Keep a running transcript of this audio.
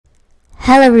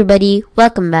Hello everybody,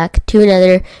 welcome back to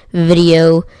another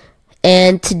video,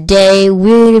 and today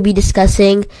we're going to be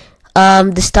discussing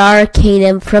the Star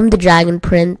Arcanum from the Dragon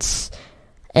Prince.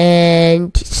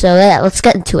 And so yeah, let's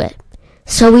get into it.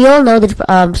 So we all know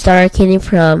that Star Arcanum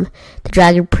from the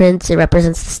Dragon Prince, it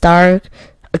represents the Star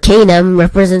Arcanum,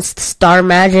 represents the star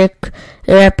magic.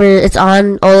 It's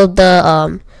on all of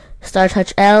the Star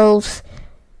Touch elves,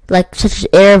 like such as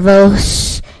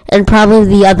Aaravos, and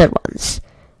probably the other ones.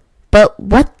 But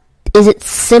what is it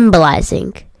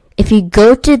symbolizing? If you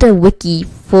go to the wiki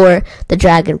for the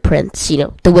Dragon Prince,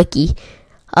 the wiki,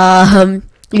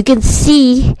 you can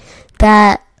see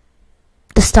that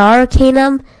the Star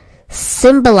Arcanum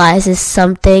symbolizes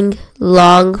something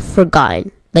long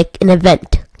forgotten, like an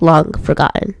event long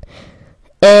forgotten.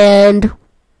 And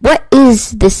what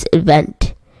is this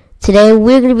event? Today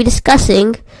we're going to be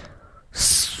discussing,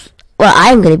 well,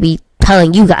 I'm going to be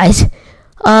telling you guys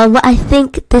what I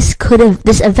think this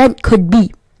event could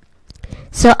be.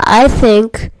 So I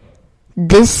think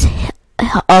this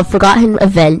forgotten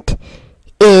event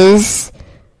is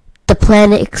the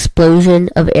planet explosion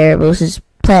of Aaravos'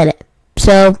 planet.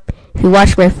 So if you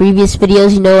watched my previous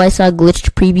videos, you know I saw a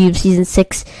glitched preview of season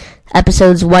 6,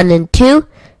 episodes 1 and 2,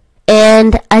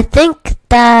 and I think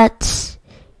that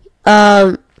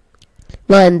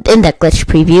in that glitch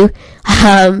preview,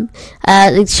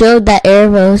 it showed that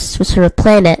Aaravos was from a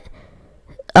planet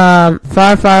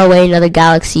far, far away in another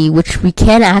galaxy, which we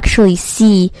can actually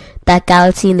see that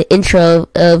galaxy in the intro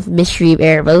of Mystery of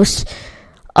Aaravos.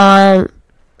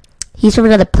 He's from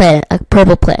another planet, a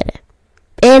purple planet.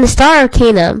 And the Star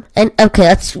Arcanum, and okay,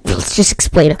 let's just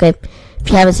explain, okay, if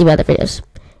you haven't seen my other videos.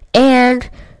 And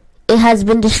it has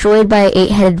been destroyed by an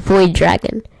 8-headed void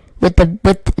dragon with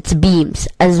its beams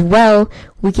as well.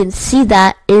 We can see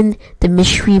that in the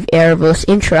Mystery of Aaravos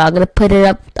intro. I'm gonna put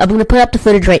up the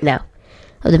footage right now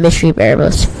of the Mystery of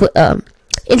Aaravos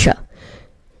intro.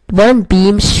 One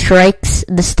beam strikes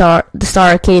the Star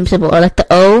Arcanum symbol, or like the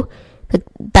O. Like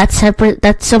that's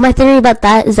separate. So my theory about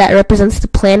that is that it represents the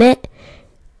planet.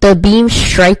 The beam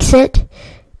strikes it,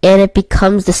 and it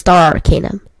becomes the Star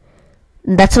Arcanum.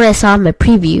 And that's what I saw in my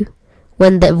preview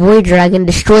when the void dragon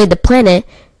destroyed the planet.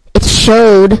 It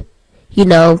showed,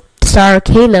 the Star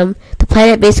Arcanum. The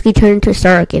planet basically turned into a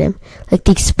Star Arcanum, like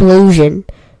the explosion.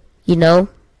 If you know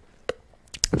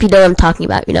what I'm talking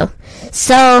about,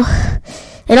 So,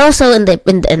 and also in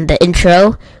the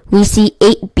intro, we see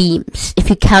 8 beams if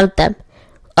you count them.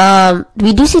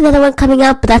 We do see another one coming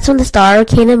out, but that's when the Star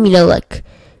Arcanum, like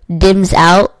dims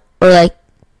out, or like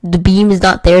the beam is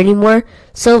not there anymore.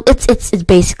 So it's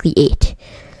basically 8.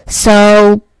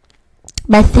 So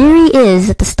my theory is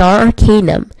that the Star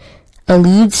Arcanum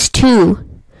alludes to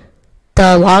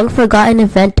the long-forgotten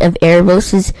event of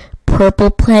Aaravos' purple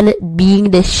planet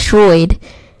being destroyed.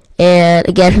 And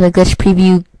again, from the glitch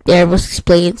preview, Aaravos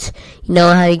explains,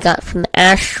 how he got from the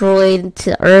asteroid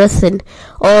to Earth and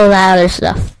all that other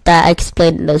stuff that I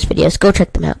explained in those videos. Go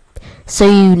check them out, so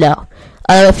you know.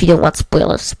 If you don't want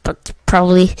spoilers, but they're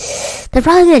probably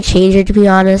gonna change it, to be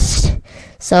honest.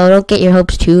 So don't get your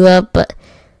hopes too up, but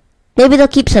maybe they'll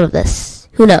keep some of this.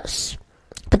 Who knows?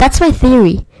 But that's my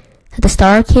theory, that the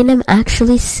Star Arcanum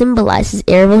actually symbolizes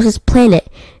Aaravos' planet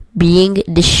being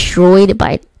destroyed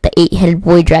by the 8-headed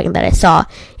void dragon that I saw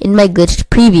in my glitched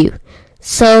preview.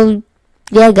 So,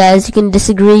 yeah guys, you can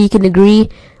disagree, you can agree,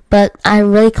 but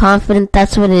I'm really confident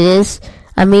that's what it is.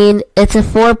 I mean, it's a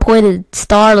 4-pointed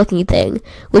star-looking thing,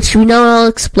 which we know in all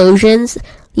explosions,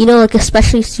 like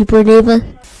especially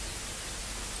supernova.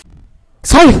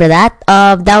 Sorry for that.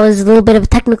 That was a little bit of a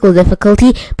technical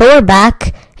difficulty, but we're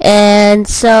back. And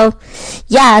so,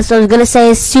 yeah, so I was gonna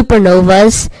say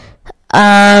supernovas,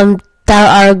 that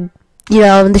are,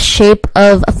 in the shape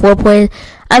of a 4-point.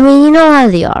 I mean, you know how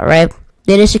they are, right?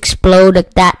 They just explode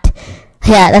like that.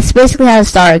 Yeah, that's basically how the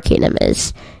Star Arcanum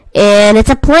is. And it's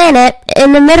a planet.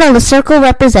 In the middle, the circle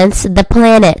represents the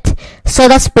planet. So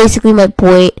that's basically my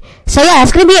point. So yeah,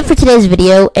 that's going to be it for today's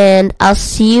video, and I'll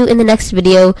see you in the next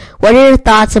video. What are your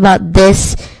thoughts about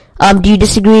this? Do you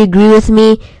disagree, agree with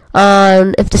me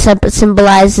on if the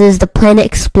symbolizes the planet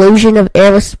explosion of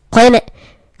Aaravos' planet?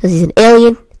 Because he's an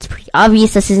alien. It's pretty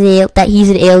obvious that he's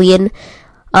an alien.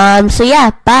 So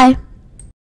yeah, bye.